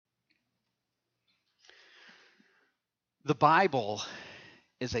The Bible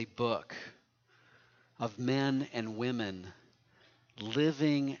is a book of men and women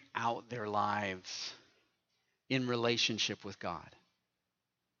living out their lives in relationship with God.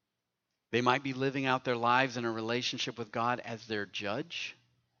 They might be living out their lives in a relationship with God as their judge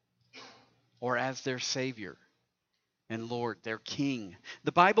or as their Savior and Lord, their King.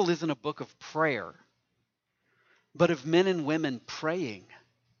 The Bible isn't a book of prayer, but of men and women praying.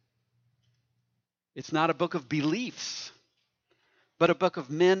 It's not a book of beliefs, but a book of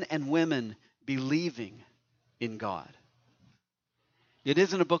men and women believing in God. It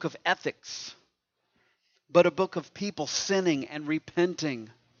isn't a book of ethics, but a book of people sinning and repenting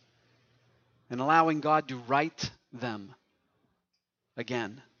and allowing God to right them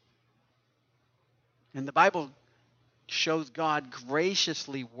again. And the Bible shows God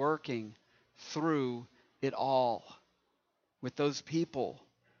graciously working through it all with those people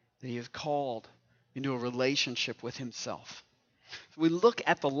that He has called into a relationship with Himself. So we look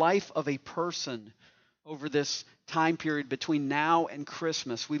at the life of a person over this time period between now and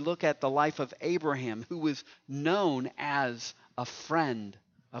Christmas. We look at the life of Abraham, who was known as a friend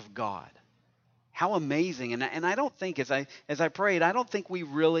of God. How amazing. And I don't think, as I prayed, I don't think we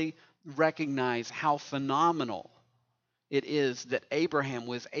really recognize how phenomenal it is that Abraham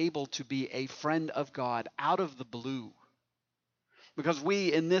was able to be a friend of God out of the blue. Because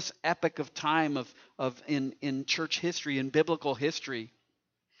we, in this epoch of time in church history, in biblical history,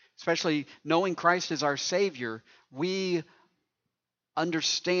 especially knowing Christ as our Savior, we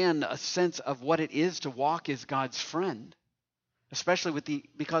understand a sense of what it is to walk as God's friend, especially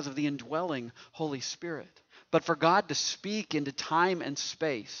because of the indwelling Holy Spirit. But for God to speak into time and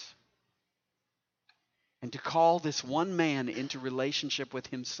space and to call this one man into relationship with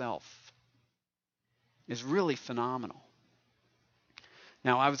Himself is really phenomenal.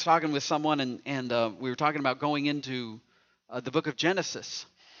 Now, I was talking with someone, and we were talking about going into the book of Genesis.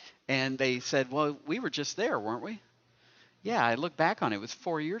 And they said, well, we were just there, weren't we? Yeah, I look back on it. It was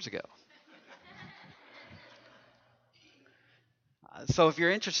 4 years ago. So if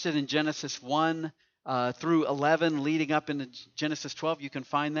you're interested in Genesis 1 through 11, leading up into Genesis 12, you can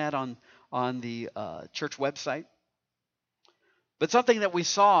find that on the church website. But something that we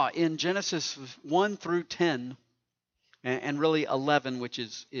saw in Genesis 1 through 10, and really 11, which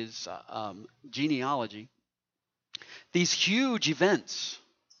is genealogy, these huge events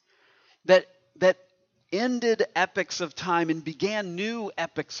that ended epochs of time and began new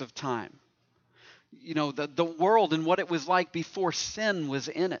epochs of time. You know, the world and what it was like before sin was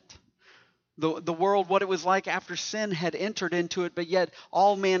in it. The world, what it was like after sin had entered into it, but yet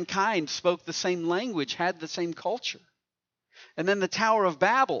all mankind spoke the same language, had the same culture. And then the Tower of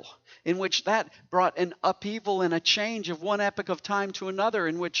Babel, in which that brought an upheaval and a change of one epoch of time to another,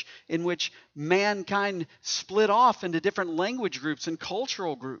 in which mankind split off into different language groups and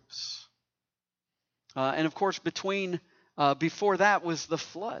cultural groups. And of course, before that was the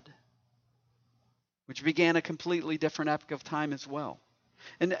flood, which began a completely different epoch of time as well.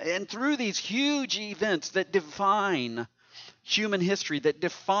 And through these huge events that define human history, that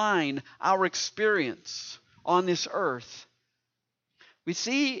define our experience on this earth, we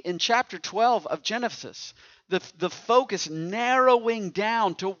see in chapter 12 of Genesis the focus narrowing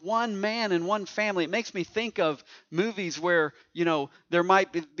down to one man and one family. It makes me think of movies where, you know, there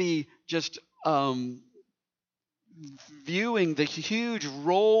might be just viewing the huge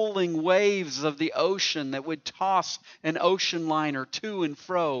rolling waves of the ocean that would toss an ocean liner to and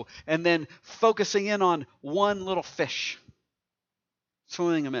fro, and then focusing in on one little fish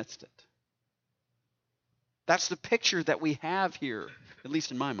swimming amidst it. That's the picture that we have here, at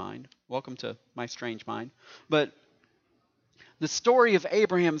least in my mind. Welcome to my strange mind. But the story of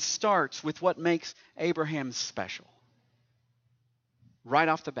Abraham starts with what makes Abraham special. Right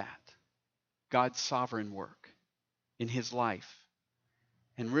off the bat, God's sovereign work in his life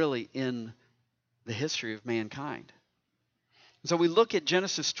and really in the history of mankind. So we look at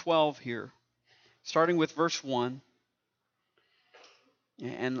Genesis 12 here, starting with verse 1.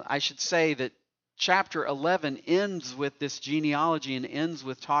 And I should say that chapter 11 ends with this genealogy and ends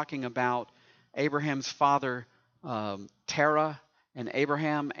with talking about Abraham's father, Terah, and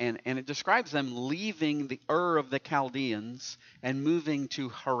Abraham, and it describes them leaving the Ur of the Chaldeans and moving to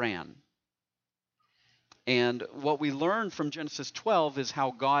Haran. And what we learn from Genesis 12 is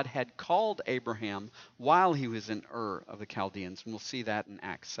how God had called Abraham while he was in Ur of the Chaldeans. And we'll see that in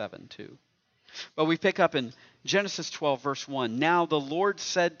Acts 7 too. But we pick up in Genesis 12 verse 1. Now the Lord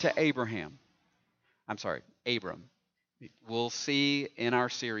said to Abram. We'll see in our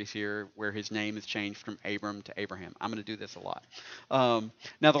series here where his name is changed from Abram to Abraham. I'm going to do this a lot.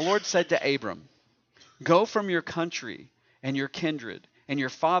 Now the Lord said to Abram, go from your country and your kindred and your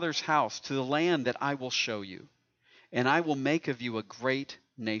father's house to the land that I will show you. And I will make of you a great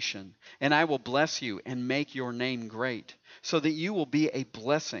nation, and I will bless you and make your name great, so that you will be a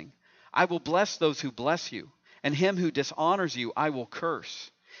blessing. I will bless those who bless you, and him who dishonors you I will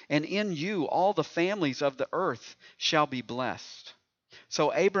curse. And in you all the families of the earth shall be blessed.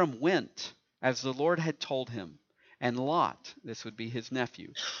 So Abram went as the Lord had told him, and Lot, this would be his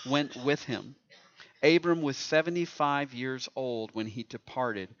nephew, went with him. Abram was 75 years old when he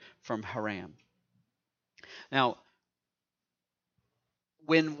departed from Haran. Now,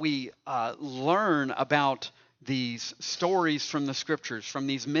 when we learn about these stories from the scriptures, from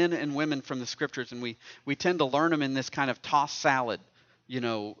these men and women from the scriptures, and we tend to learn them in this kind of tossed salad,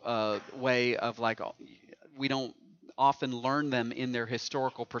 way of like, we don't often learn them in their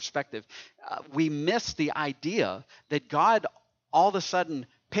historical perspective. We miss the idea that God all of a sudden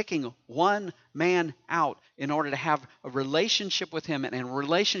picking one man out in order to have a relationship with him and a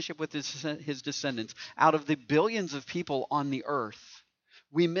relationship with his descendants out of the billions of people on the earth.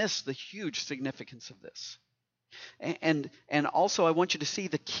 We miss the huge significance of this. And also I want you to see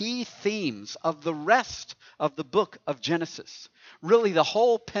the key themes of the rest of the book of Genesis. Really the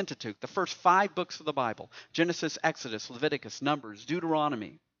whole Pentateuch, the first 5 books of the Bible, Genesis, Exodus, Leviticus, Numbers,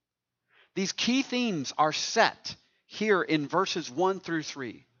 Deuteronomy. These key themes are set here in verses 1 through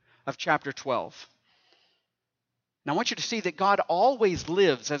 3 of chapter 12. Now I want you to see that God always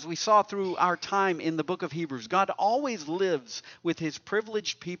lives, as we saw through our time in the book of Hebrews, God always lives with his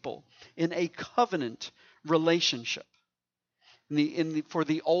privileged people in a covenant relationship. For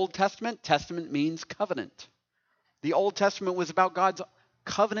the Old Testament, testament means covenant. The Old Testament was about God's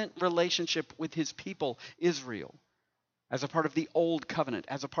covenant relationship with his people, Israel, as a part of the Old Covenant.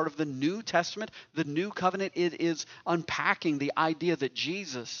 As a part of the New Testament, the New Covenant, it is unpacking the idea that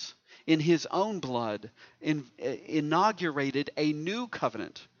Jesus, in his own blood, inaugurated a new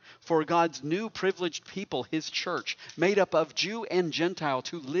covenant for God's new privileged people, his church, made up of Jew and Gentile,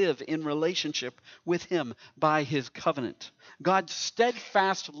 to live in relationship with him by his covenant. God's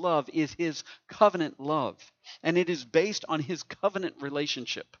steadfast love is his covenant love, and it is based on his covenant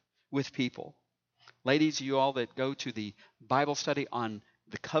relationship with people. Ladies, you all that go to the Bible study on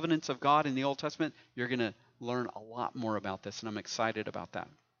the covenants of God in the Old Testament, you're going to learn a lot more about this, and I'm excited about that.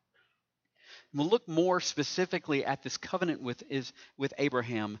 We'll look more specifically at this covenant with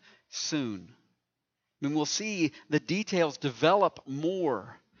Abraham soon. We'll see the details develop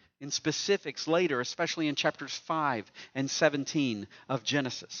more in specifics later, especially in chapters 5 and 17 of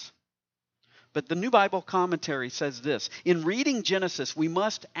Genesis. But the New Bible Commentary says this: in reading Genesis, we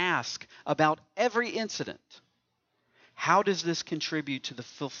must ask about every incident. How does this contribute to the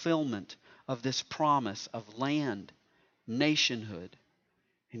fulfillment of this promise of land, nationhood,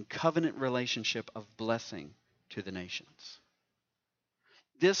 and covenant relationship of blessing to the nations?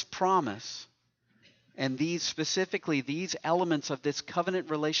 This promise and these elements of this covenant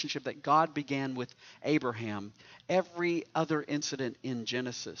relationship that God began with Abraham, every other incident in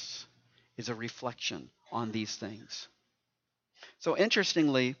Genesis is a reflection on these things. So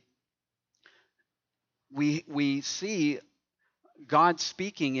interestingly, we see God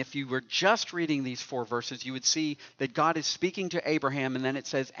speaking. If you were just reading these 4 verses, you would see that God is speaking to Abraham, and then it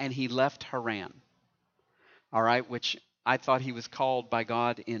says, and he left Haran. All right, which I thought he was called by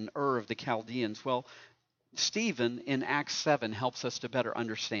God in Ur of the Chaldeans. Well, Stephen in Acts 7 helps us to better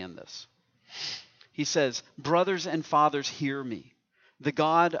understand this. He says, brothers and fathers, hear me. The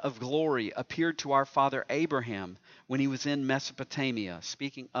God of glory appeared to our father Abraham when he was in Mesopotamia,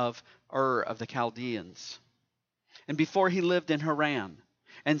 speaking of Ur of the Chaldeans, and before he lived in Haran,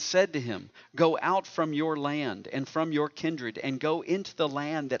 and said to him, go out from your land and from your kindred, and go into the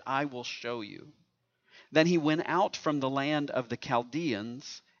land that I will show you. Then he went out from the land of the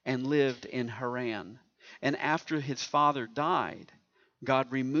Chaldeans and lived in Haran. And after his father died,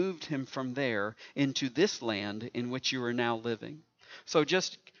 God removed him from there into this land in which you are now living. So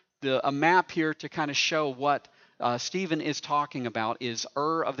just a map here to kind of show what Stephen is talking about is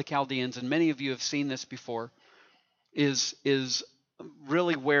Ur of the Chaldeans, and many of you have seen this before, is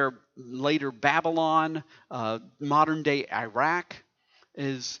really where later Babylon, modern-day Iraq,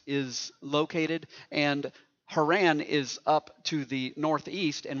 is located, and Haran is up to the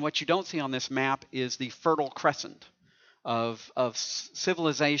northeast, and what you don't see on this map is the Fertile Crescent of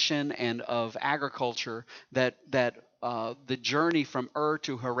civilization and of agriculture that the journey from Ur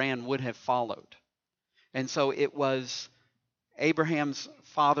to Haran would have followed. And so it was Abraham's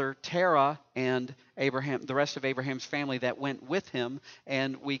father Terah and the rest of Abraham's family that went with him,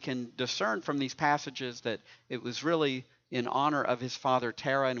 and we can discern from these passages that it was really in honor of his father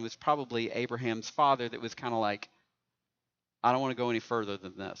Terah, and it was probably Abraham's father that was kind of like, I don't want to go any further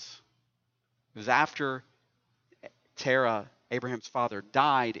than this. It was after Terah, Abraham's father,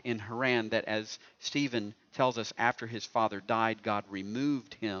 died in Haran that, as Stephen tells us, after his father died, God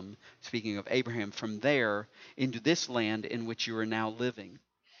removed him, speaking of Abraham, from there into this land in which you are now living,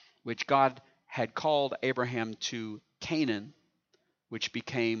 which God had called Abraham to Canaan, which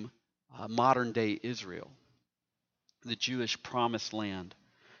became modern-day Israel, the Jewish promised land.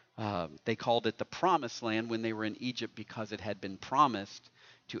 They called it the promised land when they were in Egypt because it had been promised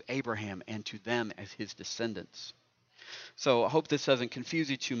to Abraham and to them as his descendants. So I hope this doesn't confuse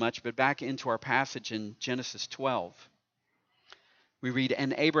you too much, but back into our passage in Genesis 12. We read,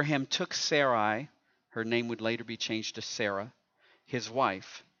 "And Abraham took Sarai," her name would later be changed to Sarah, "his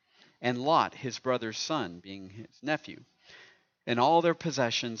wife, and Lot, his brother's son," being his nephew, "and all their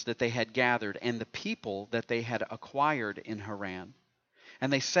possessions that they had gathered, and the people that they had acquired in Haran.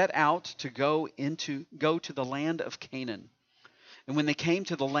 And they set out to go to the land of Canaan. And when they came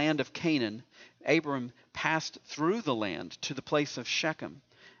to the land of Canaan, Abram passed through the land to the place of Shechem,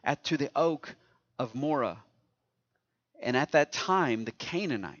 to the oak of Moreh. And at that time the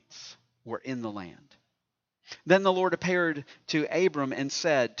Canaanites were in the land. Then the Lord appeared to Abram and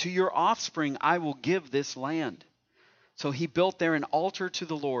said, 'To your offspring I will give this land.' So he built there an altar to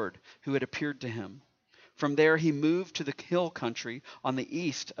the Lord who had appeared to him. From there he moved to the hill country on the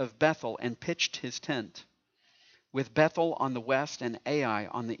east of Bethel and pitched his tent, with Bethel on the west and Ai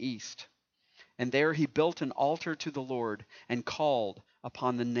on the east. And there he built an altar to the Lord and called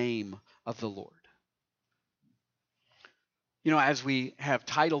upon the name of the Lord." You know, as we have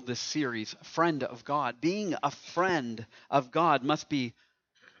titled this series, Friend of God, being a friend of God must be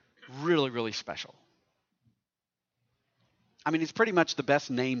really, really special. I mean, it's pretty much the best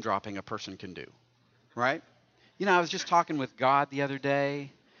name dropping a person can do, right? You know, I was just talking with God the other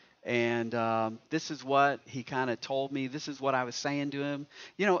day, and this is what he kind of told me. This is what I was saying to him.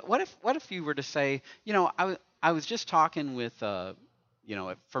 You know, what if you were to say, you know, I was just talking with, you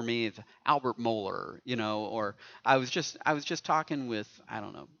know, for me it's Albert Mohler, you know, or I was just talking with, I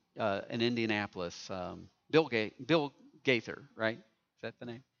don't know, in Indianapolis, Bill Gaither, right? Is that the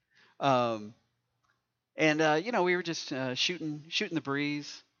name? You know, we were just shooting the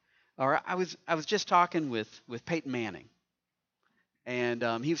breeze. Or I was just talking with Peyton Manning,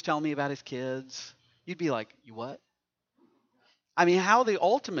 and he was telling me about his kids. You'd be like, "You what?" I mean, how the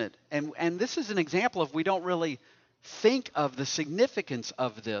ultimate, and this is an example of, we don't really think of the significance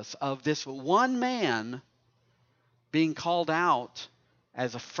of this one man being called out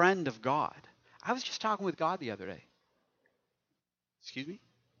as a friend of God. I was just talking with God the other day. Excuse me?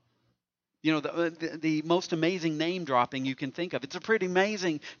 You know, the most amazing name dropping you can think of. It's pretty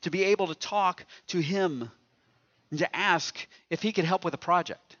amazing to be able to talk to him and to ask if he could help with a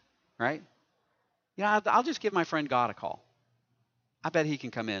project, right? You know, I'll just give my friend God a call. I bet he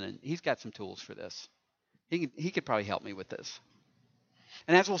can come in, and he's got some tools for this. He could probably help me with this.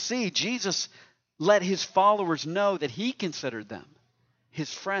 And as we'll see, Jesus let his followers know that he considered them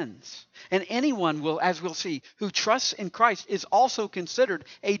his friends. And anyone will, as we'll see, who trusts in Christ is also considered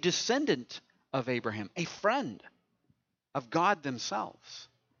a descendant of Abraham, a friend of God themselves.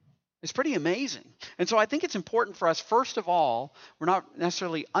 It's pretty amazing. And so I think it's important for us, first of all, we're not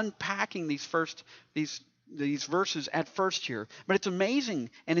necessarily unpacking these verses at first here, but it's amazing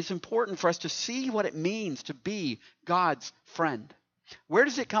and it's important for us to see what it means to be God's friend. Where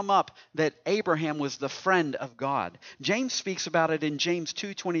does it come up that Abraham was the friend of God? James speaks about it in James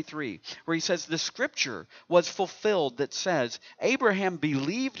 2:23, where he says, "The scripture was fulfilled that says, Abraham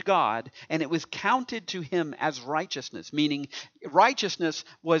believed God, and it was counted to him as righteousness," meaning righteousness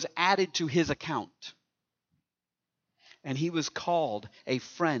was added to his account. And he was called a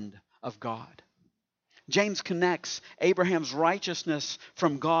friend of God. James connects Abraham's righteousness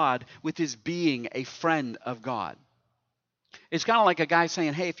from God with his being a friend of God. It's kind of like a guy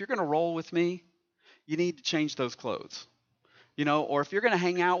saying, "Hey, if you're going to roll with me, you need to change those clothes." You know, or if you're going to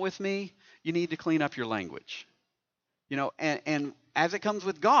hang out with me, you need to clean up your language. You know, and as it comes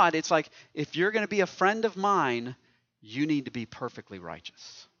with God, it's like, if you're going to be a friend of mine, you need to be perfectly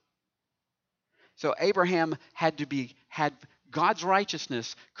righteous. So Abraham had God's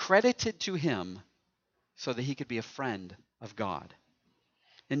righteousness credited to him so that he could be a friend of God.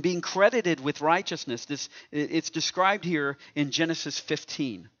 And being credited with righteousness, it's described here in Genesis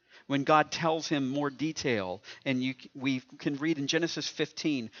 15, when God tells him more detail. And we can read in Genesis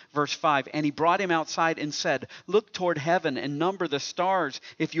 15, verse 5, "And he brought him outside and said, 'Look toward heaven and number the stars,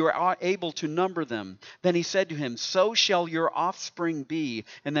 if you are able to number them.' Then he said to him, 'So shall your offspring be.'"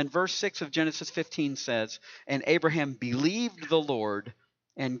 And then verse 6 of Genesis 15 says, "And Abraham believed the Lord,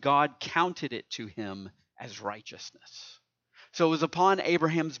 and God counted it to him as righteousness." So it was upon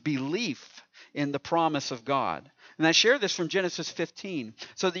Abraham's belief in the promise of God. And I share this from Genesis 15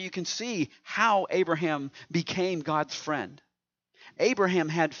 so that you can see how Abraham became God's friend. Abraham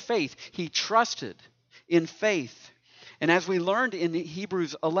had faith. He trusted in faith. And as we learned in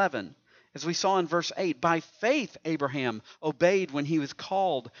Hebrews 11, as we saw in verse 8, by faith Abraham obeyed when he was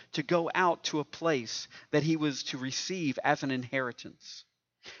called to go out to a place that he was to receive as an inheritance.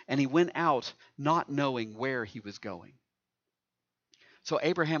 And he went out not knowing where he was going. So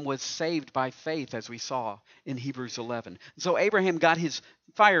Abraham was saved by faith, as we saw in Hebrews 11. So Abraham got his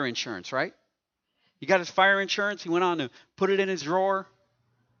fire insurance, right? He got his fire insurance. He went on to put it in his drawer,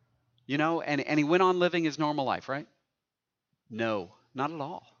 and he went on living his normal life, right? No, not at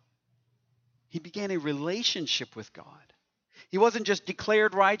all. He began a relationship with God. He wasn't just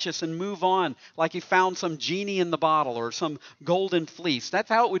declared righteous and move on like he found some genie in the bottle or some golden fleece. That's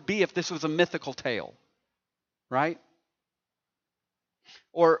how it would be if this was a mythical tale, right?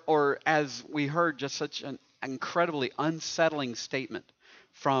 Or as we heard, just such an incredibly unsettling statement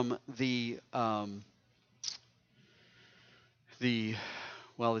from it's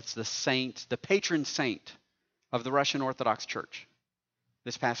the saint, the patron saint of the Russian Orthodox Church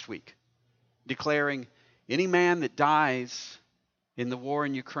this past week, declaring any man that dies in the war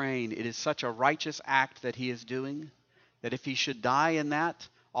in Ukraine, it is such a righteous act that he is doing that if he should die in that,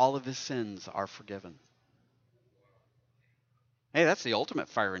 all of his sins are forgiven. Hey, that's the ultimate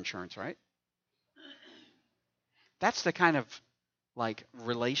fire insurance, right? That's the kind of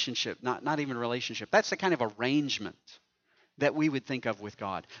relationship, not even relationship. That's the kind of arrangement that we would think of with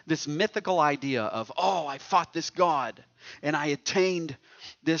God. This mythical idea of, I fought this God and I attained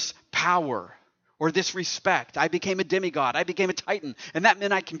this power or this respect. I became a demigod. I became a titan. And that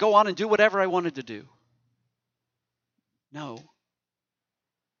meant I can go on and do whatever I wanted to do. No.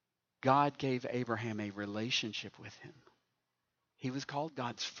 God gave Abraham a relationship with him. He was called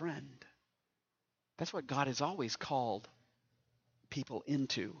God's friend. That's what God has always called people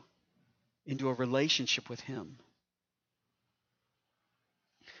into a relationship with him.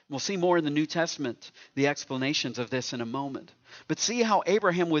 We'll see more in the New Testament, the explanations of this in a moment. But see how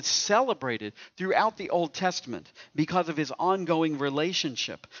Abraham was celebrated throughout the Old Testament because of his ongoing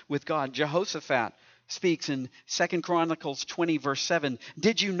relationship with God. Jehoshaphat speaks in 2 Chronicles 20, verse 7,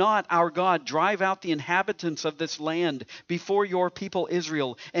 "Did you not, our God, drive out the inhabitants of this land before your people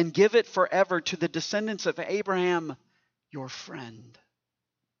Israel and give it forever to the descendants of Abraham, your friend?"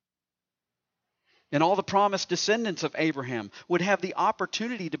 And all the promised descendants of Abraham would have the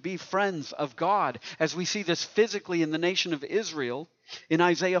opportunity to be friends of God, as we see this physically in the nation of Israel in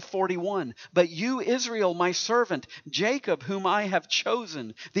Isaiah 41. "But you, Israel, my servant, Jacob, whom I have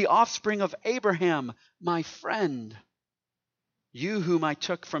chosen, the offspring of Abraham, my friend. You whom I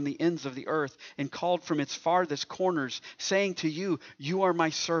took from the ends of the earth and called from its farthest corners, saying to you, you are my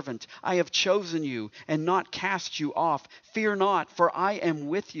servant. I have chosen you and not cast you off. Fear not, for I am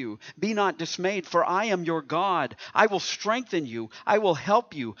with you. Be not dismayed, for I am your God. I will strengthen you. I will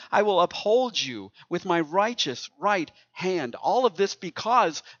help you. I will uphold you with my righteous right hand." All of this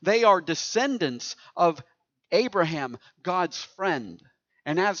because they are descendants of Abraham, God's friend.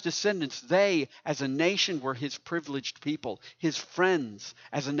 And as descendants, they as a nation were his privileged people, his friends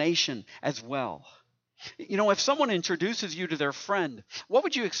as a nation as well. If someone introduces you to their friend, what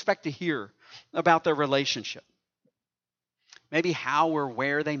would you expect to hear about their relationship? Maybe how or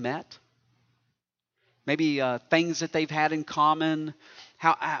where they met. Maybe things that they've had in common,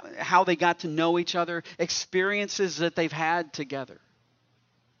 how they got to know each other, experiences that they've had together.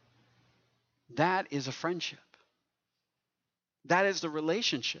 That is a friendship. That is the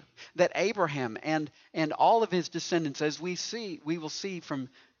relationship that Abraham and all of his descendants, as we will see from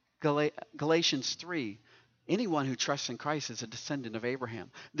Galatians 3, anyone who trusts in Christ is a descendant of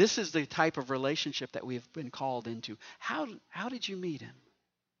Abraham. This is the type of relationship that we have been called into. How did you meet him?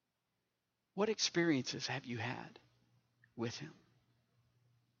 What experiences have you had with him?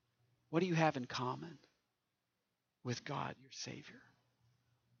 What do you have in common with God, your Savior?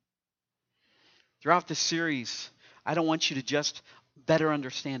 Throughout this series, I don't want you to just better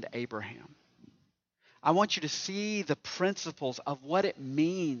understand Abraham. I want you to see the principles of what it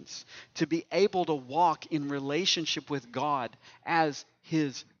means to be able to walk in relationship with God as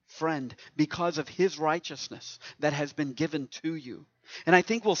his friend because of his righteousness that has been given to you. And I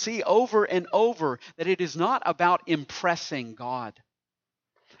think we'll see over and over that it is not about impressing God.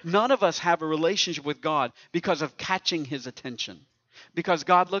 None of us have a relationship with God because of catching his attention. Because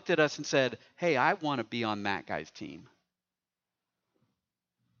God looked at us and said, "Hey, I want to be on that guy's team."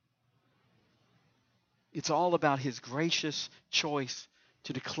 It's all about his gracious choice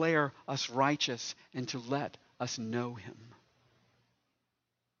to declare us righteous and to let us know him.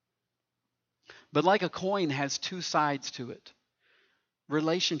 But like a coin has two sides to it,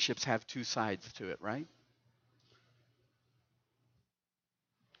 relationships have two sides to it, right?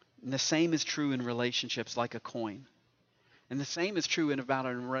 And the same is true in relationships like a coin. And the same is true about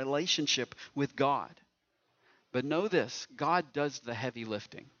a relationship with God. But know this, God does the heavy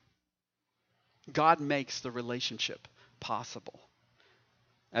lifting. God makes the relationship possible.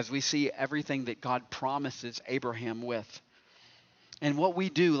 As we see everything that God promises Abraham with. And what we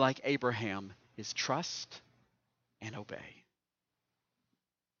do like Abraham is trust and obey.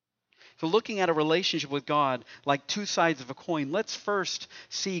 So looking at a relationship with God like two sides of a coin, let's first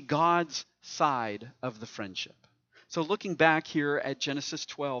see God's side of the friendship. So looking back here at Genesis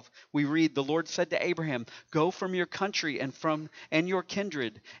 12, we read, the Lord said to Abraham, go from your country and your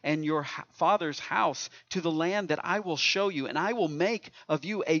kindred and your father's house to the land that I will show you, and I will make of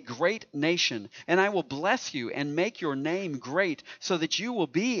you a great nation, and I will bless you and make your name great so that you will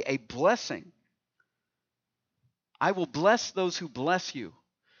be a blessing. I will bless those who bless you,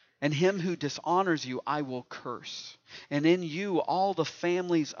 and him who dishonors you I will curse. And in you all the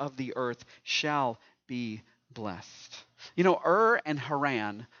families of the earth shall be blessed. You know, Ur and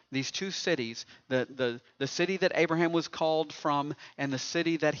Haran, these two cities, the city that Abraham was called from and the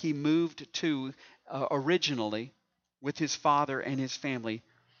city that he moved to originally with his father and his family,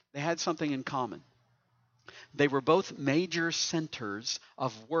 they had something in common. They were both major centers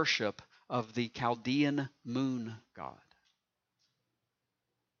of worship of the Chaldean moon god.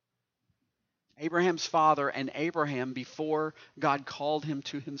 Abraham's father and Abraham, before God called him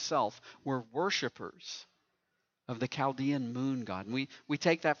to himself, were worshipers of the Chaldean moon god. And we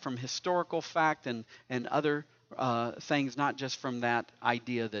take that from historical fact and other things, not just from that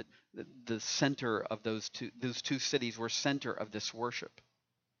idea that the center of those two cities were center of this worship.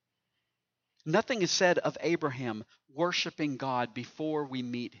 Nothing is said of Abraham worshiping God before we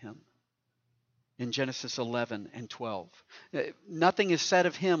meet him in Genesis 11 and 12. Nothing is said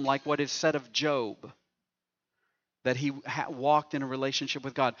of him like what is said of Job, that he walked in a relationship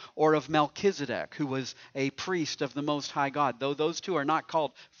with God, or of Melchizedek, who was a priest of the Most High God, though those two are not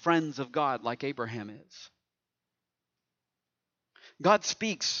called friends of God like Abraham is. God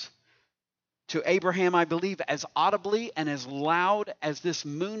speaks to Abraham, I believe, as audibly and as loud as this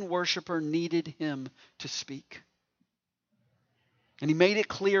moon worshiper needed him to speak. And he made it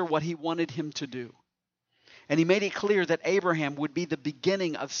clear what he wanted him to do. And he made it clear that Abraham would be the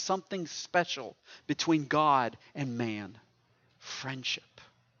beginning of something special between God and man. Friendship.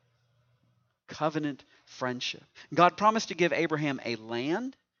 Covenant friendship. God promised to give Abraham a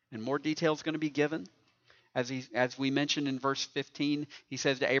land, and more detail is going to be given. As we mentioned in verse 15, he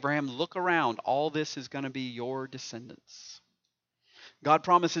says to Abraham, look around, all this is going to be your descendants. God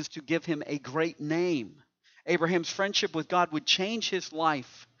promises to give him a great name. Abraham's friendship with God would change his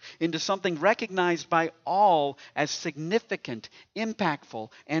life into something recognized by all as significant,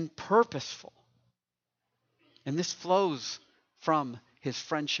 impactful, and purposeful. And this flows from his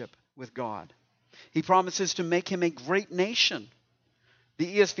friendship with God. He promises to make him a great nation.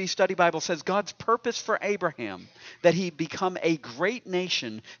 The ESV Study Bible says God's purpose for Abraham, that he become a great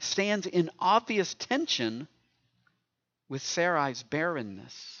nation, stands in obvious tension with Sarai's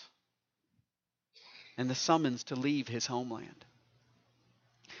barrenness and the summons to leave his homeland.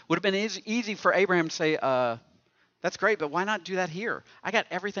 Would have been easy for Abraham to say, that's great, but why not do that here? I got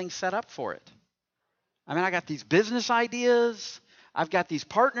everything set up for it. I mean, I got these business ideas. I've got these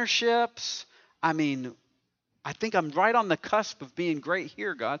partnerships. I mean, I think I'm right on the cusp of being great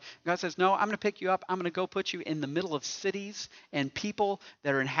here, God. God says, no, I'm going to pick you up. I'm going to go put you in the middle of cities and people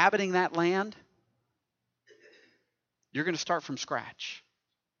that are inhabiting that land. You're going to start from scratch.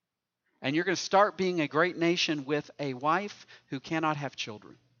 And you're going to start being a great nation with a wife who cannot have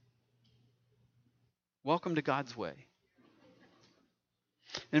children. Welcome to God's way.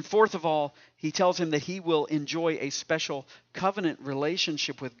 And fourth of all, he tells him that he will enjoy a special covenant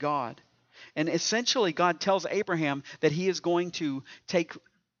relationship with God. And essentially, God tells Abraham that he is going to take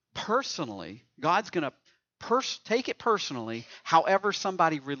personally, God's going to take it personally, however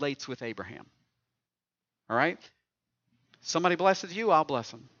somebody relates with Abraham. All right? Somebody blesses you, I'll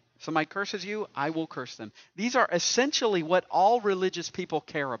bless them. Somebody curses you, I will curse them. These are essentially what all religious people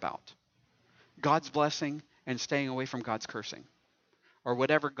care about. God's blessing and staying away from God's cursing. Or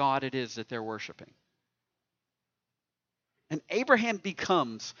whatever God it is that they're worshiping. And Abraham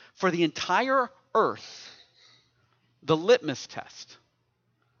becomes, for the entire earth, the litmus test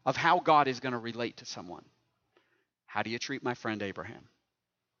of how God is going to relate to someone. How do you treat my friend Abraham?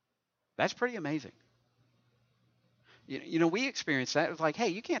 That's pretty amazing. You know, we experience that. It's like, hey,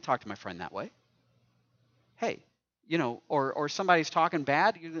 you can't talk to my friend that way. Hey, or somebody's talking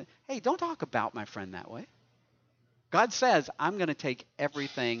bad, hey, don't talk about my friend that way. God says, I'm going to take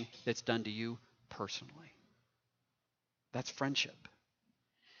everything that's done to you personally. That's friendship.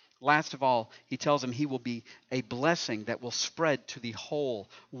 Last of all, he tells him he will be a blessing that will spread to the whole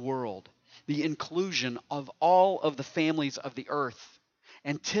world. The inclusion of all of the families of the earth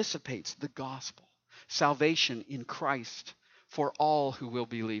anticipates the gospel, salvation in Christ for all who will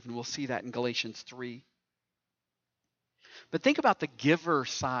believe. And we'll see that in Galatians 3. But think about the giver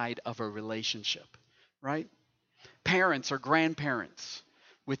side of a relationship, right? Parents or grandparents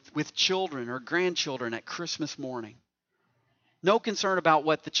with children or grandchildren at Christmas morning. No concern about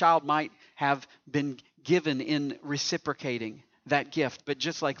what the child might have been given in reciprocating that gift, but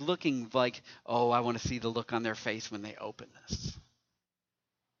just like looking like, oh, I want to see the look on their face when they open this.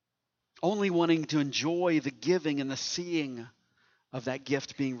 Only wanting to enjoy the giving and the seeing of that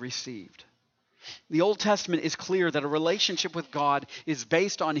gift being received. The Old Testament is clear that a relationship with God is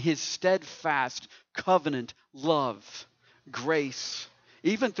based on his steadfast covenant love, grace,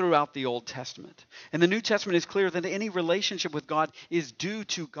 even throughout the Old Testament. And the New Testament is clear that any relationship with God is due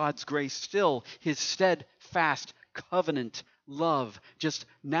to God's grace still, his steadfast covenant love, just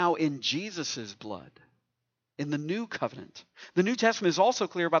now in Jesus' blood, in the new covenant. The New Testament is also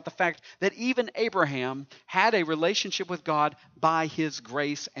clear about the fact that even Abraham had a relationship with God by his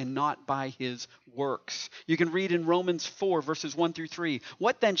grace and not by his works. You can read in Romans 4, verses 1 through 3.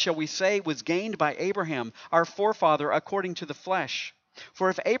 What then shall we say was gained by Abraham, our forefather, according to the flesh? For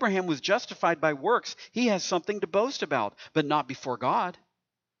if Abraham was justified by works, he has something to boast about, but not before God.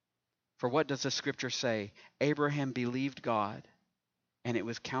 For what does the scripture say? Abraham believed God, and it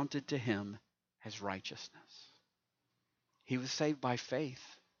was counted to him as righteousness. He was saved by faith,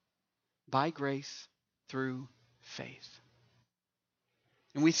 by grace, through faith.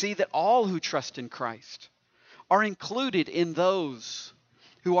 And we see that all who trust in Christ are included in those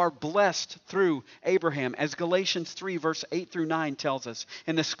who are blessed through Abraham, as Galatians 3, verse 8 through 9 tells us.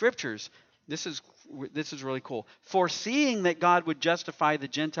 In the scriptures, this is really cool. Foreseeing that God would justify the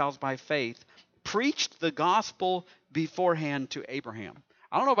Gentiles by faith, preached the gospel beforehand to Abraham.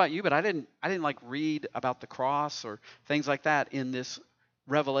 I don't know about you, but I didn't like read about the cross or things like that in this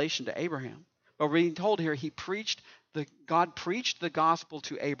revelation to Abraham. But we're being told here, God preached the gospel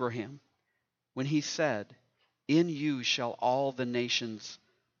to Abraham when he said, "In you shall all the nations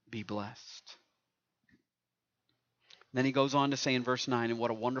be blessed." Then he goes on to say in verse 9, and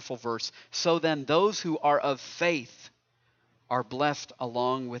what a wonderful verse, "So then those who are of faith are blessed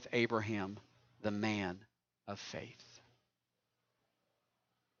along with Abraham, the man of faith."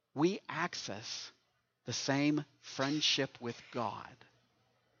 We access the same friendship with God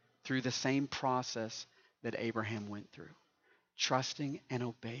through the same process that Abraham went through, trusting and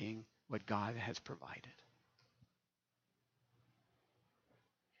obeying what God has provided.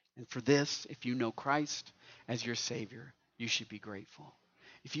 And for this, if you know Christ as your Savior, you should be grateful.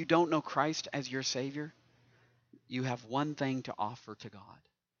 If you don't know Christ as your Savior, you have one thing to offer to God: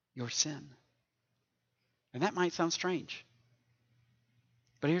 your sin. And that might sound strange,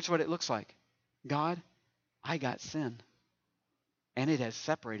 but here's what it looks like. God, I got sin, and it has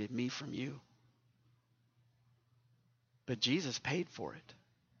separated me from you. But Jesus paid for it.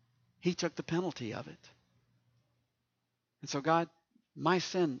 He took the penalty of it. And so God, my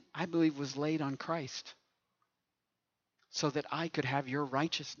sin, I believe, was laid on Christ so that I could have your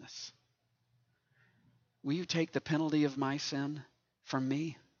righteousness. Will you take the penalty of my sin from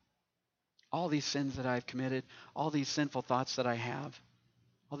me? All these sins that I've committed, all these sinful thoughts that I have,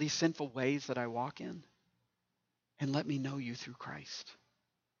 all these sinful ways that I walk in, and let me know you through Christ.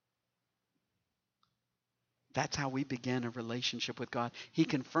 That's how we begin a relationship with God. He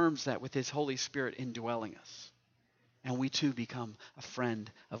confirms that with his Holy Spirit indwelling us. And we too become a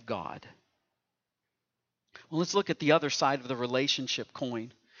friend of God. Well, let's look at the other side of the relationship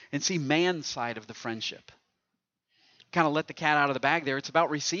coin and see man's side of the friendship. Kind of let the cat out of the bag there. It's about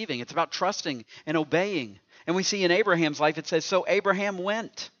receiving. It's about trusting and obeying. And we see in Abraham's life, it says, so Abraham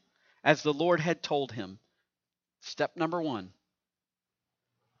went as the Lord had told him. Step number 1.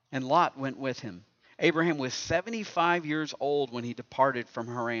 And Lot went with him. Abraham was 75 years old when he departed from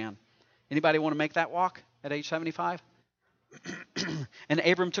Haran. Anybody want to make that walk at age 75? And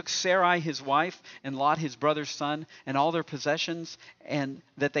Abram took Sarai his wife, and Lot his brother's son, and all their possessions and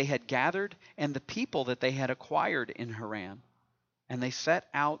that they had gathered, and the people that they had acquired in Haran. And they set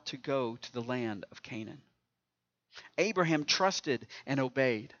out to go to the land of Canaan. Abraham trusted and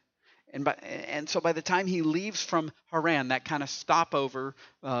obeyed. And so by the time he leaves from Haran, that kind of stopover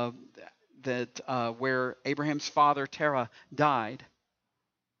where Abraham's father Terah died,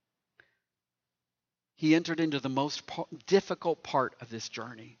 he entered into the most difficult part of this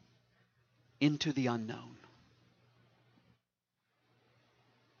journey, into the unknown.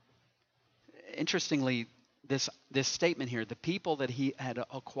 Interestingly, this statement here, the people that he had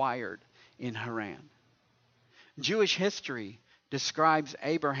acquired in Haran. Jewish history describes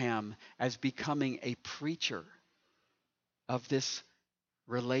Abraham as becoming a preacher of this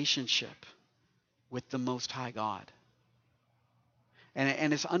relationship with the Most High God.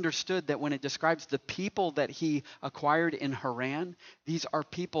 And it's understood that when it describes the people that he acquired in Haran, these are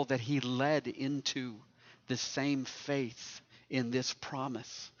people that he led into the same faith in this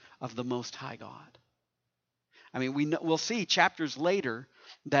promise of the Most High God. I mean, we'll see chapters later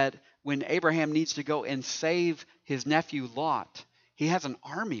that when Abraham needs to go and save his nephew Lot, he has an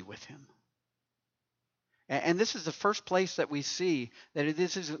army with him. And this is the first place that we see that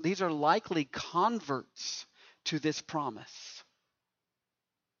these are likely converts to this promise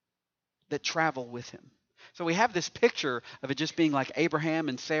that travel with him. So we have this picture of it just being like Abraham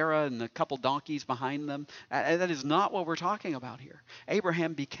and Sarah and a couple donkeys behind them. That is not what we're talking about here.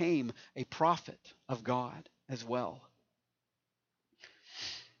 Abraham became a prophet of God as well.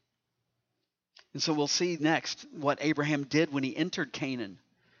 And so we'll see next what Abraham did when he entered Canaan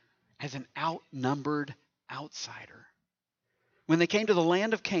as an outnumbered outsider. When they came to the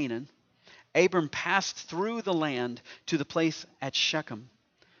land of Canaan, Abram passed through the land to the place at Shechem,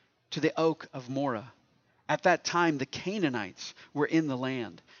 to the oak of Moreh. At that time, the Canaanites were in the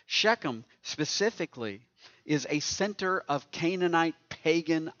land. Shechem specifically is a center of Canaanite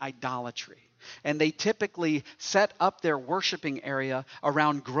pagan idolatry. And they typically set up their worshiping area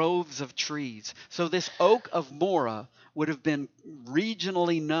around groves of trees. So this oak of Moreh would have been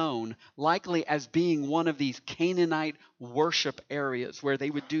regionally known likely as being one of these Canaanite worship areas where they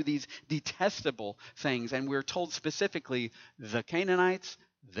would do these detestable things. And we're told specifically, the Canaanites,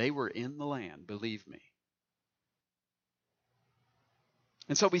 they were in the land, believe me.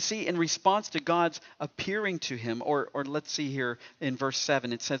 And so we see in response to God's appearing to him, or let's see here in verse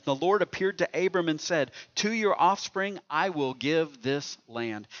 7, it says, the Lord appeared to Abram and said, to your offspring I will give this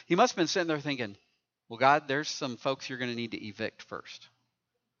land. He must have been sitting there thinking, well, God, there's some folks you're going to need to evict first.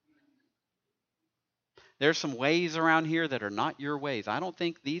 There's some ways around here that are not your ways. I don't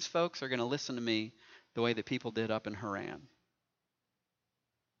think these folks are going to listen to me the way that people did up in Haran.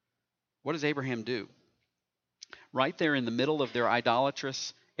 What does Abraham do? Right there in the middle of their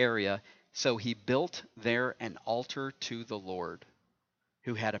idolatrous area, so he built there an altar to the Lord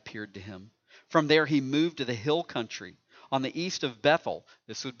who had appeared to him. From there he moved to the hill country on the east of Bethel.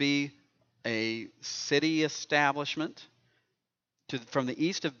 This would be a city establishment. From the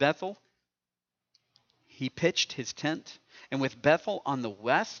east of Bethel, he pitched his tent, and with Bethel on the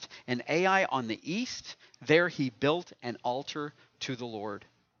west and Ai on the east, there he built an altar to the Lord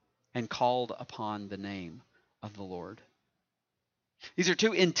and called upon the name of the Lord. These are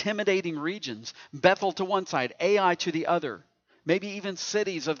two intimidating regions, Bethel to one side, Ai to the other, maybe even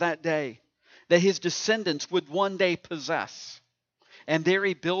cities of that day that his descendants would one day possess. And there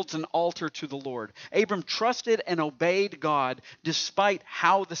he builds an altar to the Lord. Abram trusted and obeyed God despite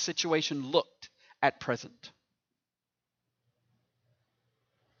how the situation looked at present.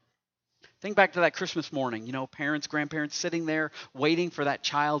 Think back to that Christmas morning, parents, grandparents sitting there waiting for that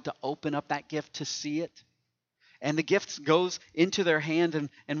child to open up that gift to see it. And the gift goes into their hand,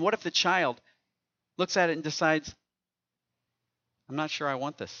 and what if the child looks at it and decides, I'm not sure I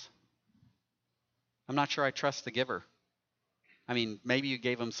want this. I'm not sure I trust the giver. I mean, maybe you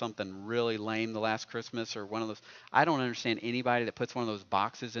gave them something really lame the last Christmas or one of those. I don't understand anybody that puts one of those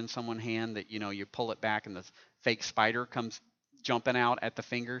boxes in someone's hand that, you pull it back and the fake spider comes jumping out at the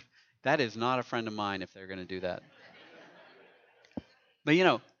fingers. That is not a friend of mine if they're going to do that.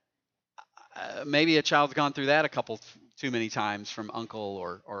 But, maybe a child's gone through that a couple too many times from uncle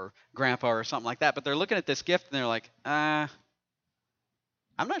or grandpa or something like that. But they're looking at this gift and they're like, I'm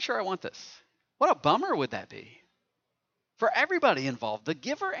not sure I want this. What a bummer would that be for everybody involved, the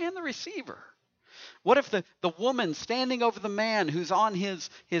giver and the receiver? What if the woman standing over the man who's on his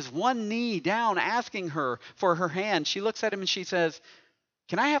one knee down asking her for her hand, she looks at him and she says,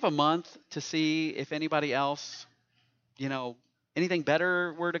 can I have a month to see if anybody else, anything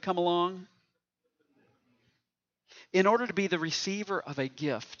better were to come along? In order to be the receiver of a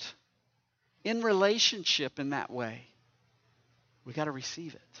gift, in relationship in that way, we got to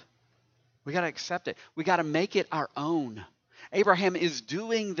receive it. We got to accept it. We got to make it our own. Abraham is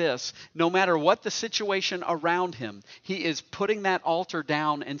doing this no matter what the situation around him. He is putting that altar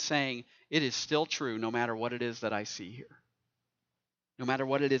down and saying, it is still true no matter what it is that I see here. No matter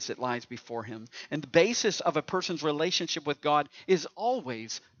what it is that lies before him. And the basis of a person's relationship with God is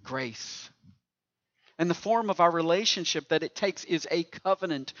always grace. And the form of our relationship that it takes is a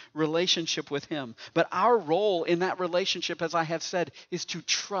covenant relationship with him. But our role in that relationship, as I have said, is to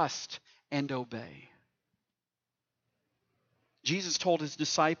trust and obey. Jesus told his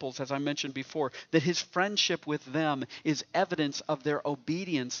disciples, as I mentioned before, that his friendship with them is evidence of their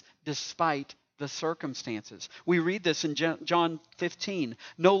obedience despite the circumstances. We read this in John 15.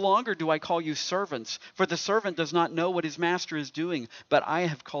 No longer do I call you servants, for the servant does not know what his master is doing, but I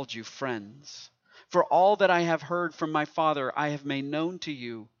have called you friends. For all that I have heard from my Father I have made known to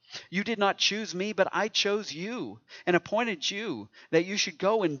you. You did not choose me, but I chose you and appointed you that you should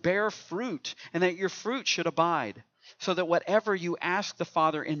go and bear fruit, and that your fruit should abide, so that whatever you ask the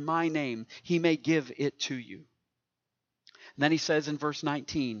Father in my name, he may give it to you. And then he says in verse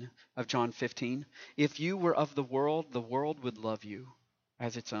 19 of John 15, if you were of the world would love you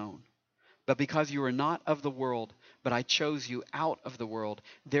as its own. But because you are not of the world, but I chose you out of the world,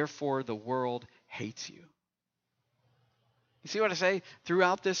 therefore the world hates you. You see what I say?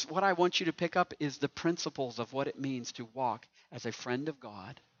 Throughout this, what I want you to pick up is the principles of what it means to walk as a friend of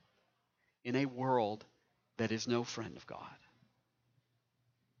God in a world that is no friend of God.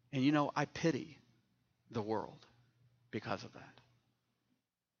 And you know, I pity the world because of that.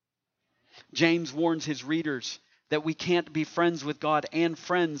 James warns his readers that we can't be friends with God and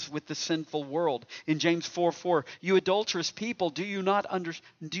friends with the sinful world. In James 4:4, you adulterous people, do you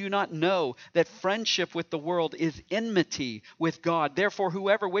not know that friendship with the world is enmity with God? Therefore,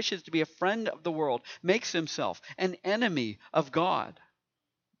 whoever wishes to be a friend of the world makes himself an enemy of God.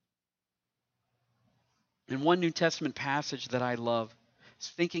 And one New Testament passage that I love is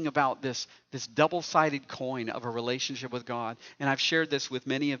thinking about this double-sided coin of a relationship with God. And I've shared this with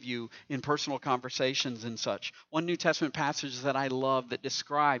many of you in personal conversations and such. One New Testament passage that I love that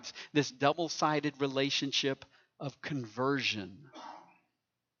describes this double-sided relationship of conversion,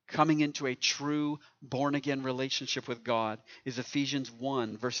 coming into a true born-again relationship with God, is Ephesians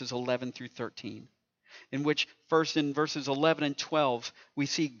 1, verses 11 through 13. In which first in verses 11 and 12, we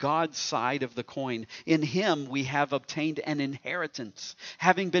see God's side of the coin. In him we have obtained an inheritance,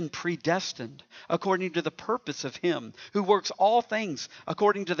 having been predestined according to the purpose of him who works all things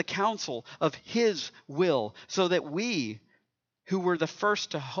according to the counsel of his will, so that we who were the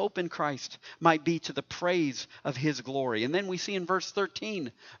first to hope in Christ might be to the praise of his glory. And then we see in verse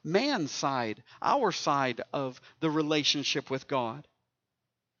 13, man's side, our side of the relationship with God.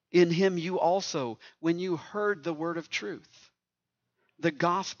 In him you also, when you heard the word of truth, the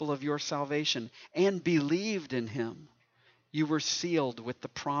gospel of your salvation, and believed in him, you were sealed with the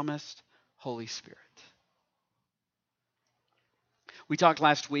promised Holy Spirit. We talked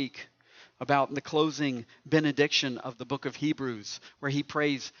last week about the closing benediction of the book of Hebrews, where he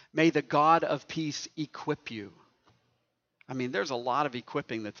prays, may the God of peace equip you. I mean, there's a lot of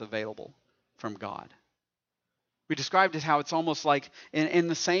equipping that's available from God. We described it how it's almost like, and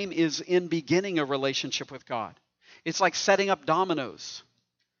the same is in beginning a relationship with God. It's like setting up dominoes.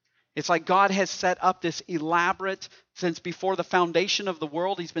 It's like God has set up this elaborate, since before the foundation of the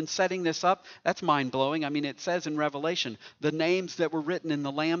world, he's been setting this up. That's mind-blowing. I mean, it says in Revelation, the names that were written in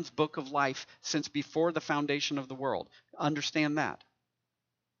the Lamb's book of life since before the foundation of the world. Understand that.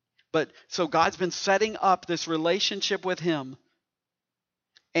 But so God's been setting up this relationship with him.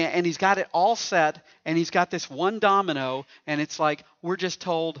 And he's got it all set, and he's got this one domino, and it's like we're just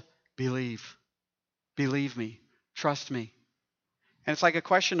told, believe me, trust me. And it's like a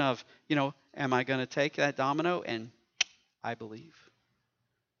question of, am I going to take that domino? And I believe.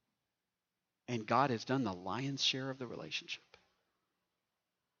 And God has done the lion's share of the relationship.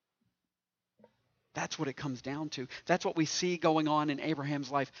 That's what it comes down to. That's what we see going on in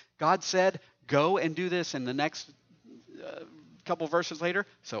Abraham's life. God said, go and do this, and the next couple verses later,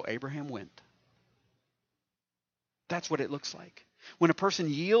 so Abraham went. That's what it looks like. When a person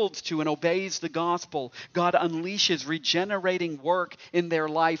yields to and obeys the gospel, God unleashes regenerating work in their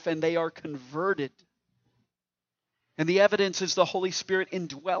life and they are converted. And the evidence is the Holy Spirit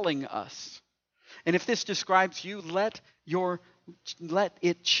indwelling us. And if this describes you, let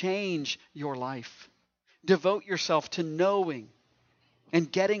it change your life. Devote yourself to knowing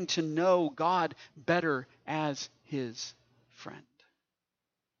and getting to know God better as his friend.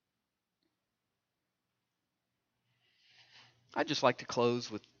 I'd just like to close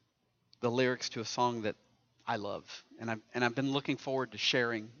with the lyrics to a song that I love, and I've been looking forward to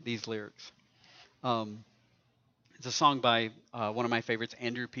sharing these lyrics. It's a song by one of my favorites,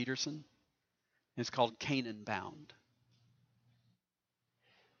 Andrew Peterson. It's called Canaan Bound.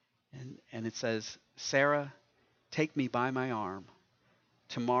 And it says, Sarah, take me by my arm.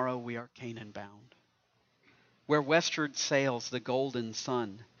 Tomorrow we are Canaan bound. Where westward sails the golden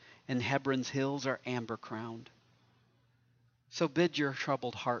sun, and Hebron's hills are amber crowned. So bid your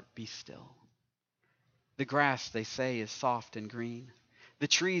troubled heart be still. The grass, they say, is soft and green. The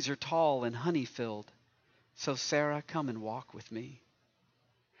trees are tall and honey filled. So Sarah, come and walk with me.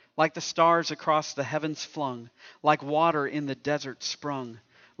 Like the stars across the heavens flung, like water in the desert sprung,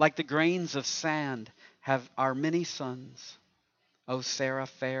 like the grains of sand have our many sons. O Sarah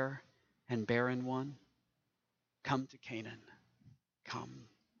fair and barren one, come to Canaan, come.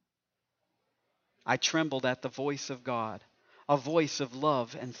 I trembled at the voice of God, a voice of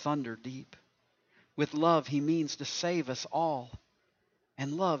love and thunder deep. With love he means to save us all,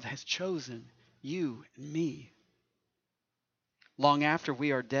 and love has chosen you and me. Long after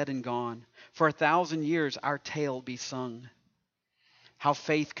we are dead and gone, for 1,000 years our tale be sung. How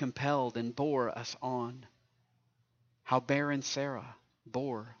faith compelled and bore us on. How barren Sarah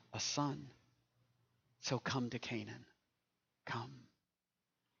bore a son. So come to Canaan, come.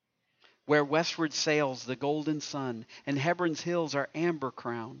 Where westward sails the golden sun, and Hebron's hills are amber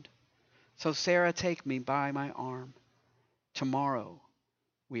crowned. So Sarah, take me by my arm. Tomorrow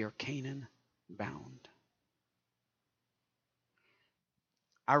we are Canaan bound.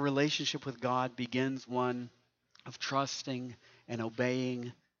 Our relationship with God begins one of trusting and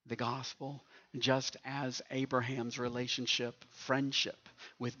obeying the gospel, just as Abraham's relationship, friendship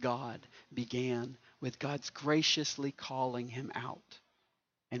with God began with God's graciously calling him out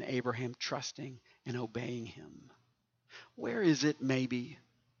and Abraham trusting and obeying him. Where is it maybe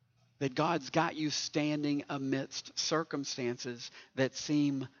that God's got you standing amidst circumstances that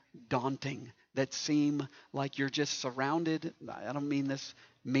seem daunting, that seem like you're just surrounded? I don't mean this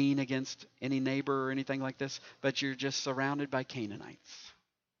mean against any neighbor or anything like this, but you're just surrounded by Canaanites.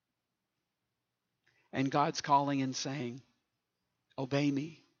 And God's calling and saying, obey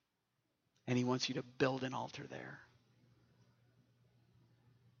me. And he wants you to build an altar there.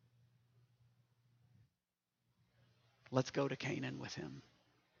 Let's go to Canaan with him.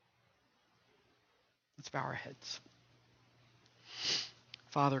 Let's bow our heads.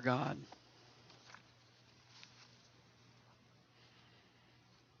 Father God,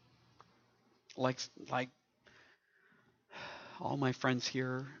 like all my friends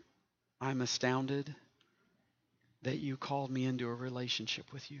here, I'm astounded that you called me into a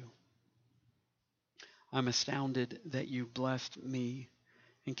relationship with you. I'm astounded that you blessed me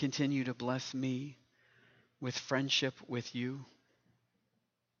and continue to bless me with friendship with you.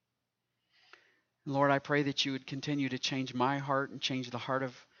 Lord, I pray that you would continue to change my heart and change the heart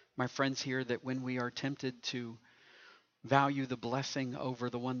of my friends here, that when we are tempted to value the blessing over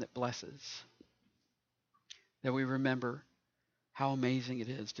the one that blesses, that we remember how amazing it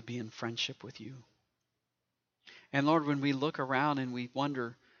is to be in friendship with you. And Lord, when we look around and we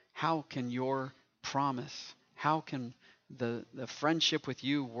wonder, how can your promise, how can the friendship with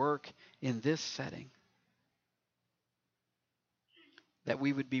you work in this setting? That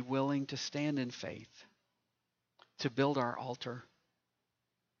we would be willing to stand in faith, to build our altar,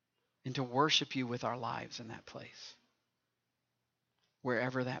 and to worship you with our lives in that place,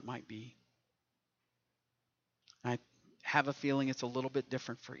 wherever that might be. I have a feeling it's a little bit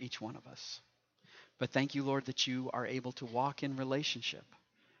different for each one of us. But thank you, Lord, that you are able to walk in relationship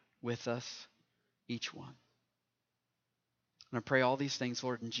with us, each one. And I pray all these things,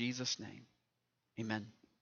 Lord, in Jesus' name. Amen.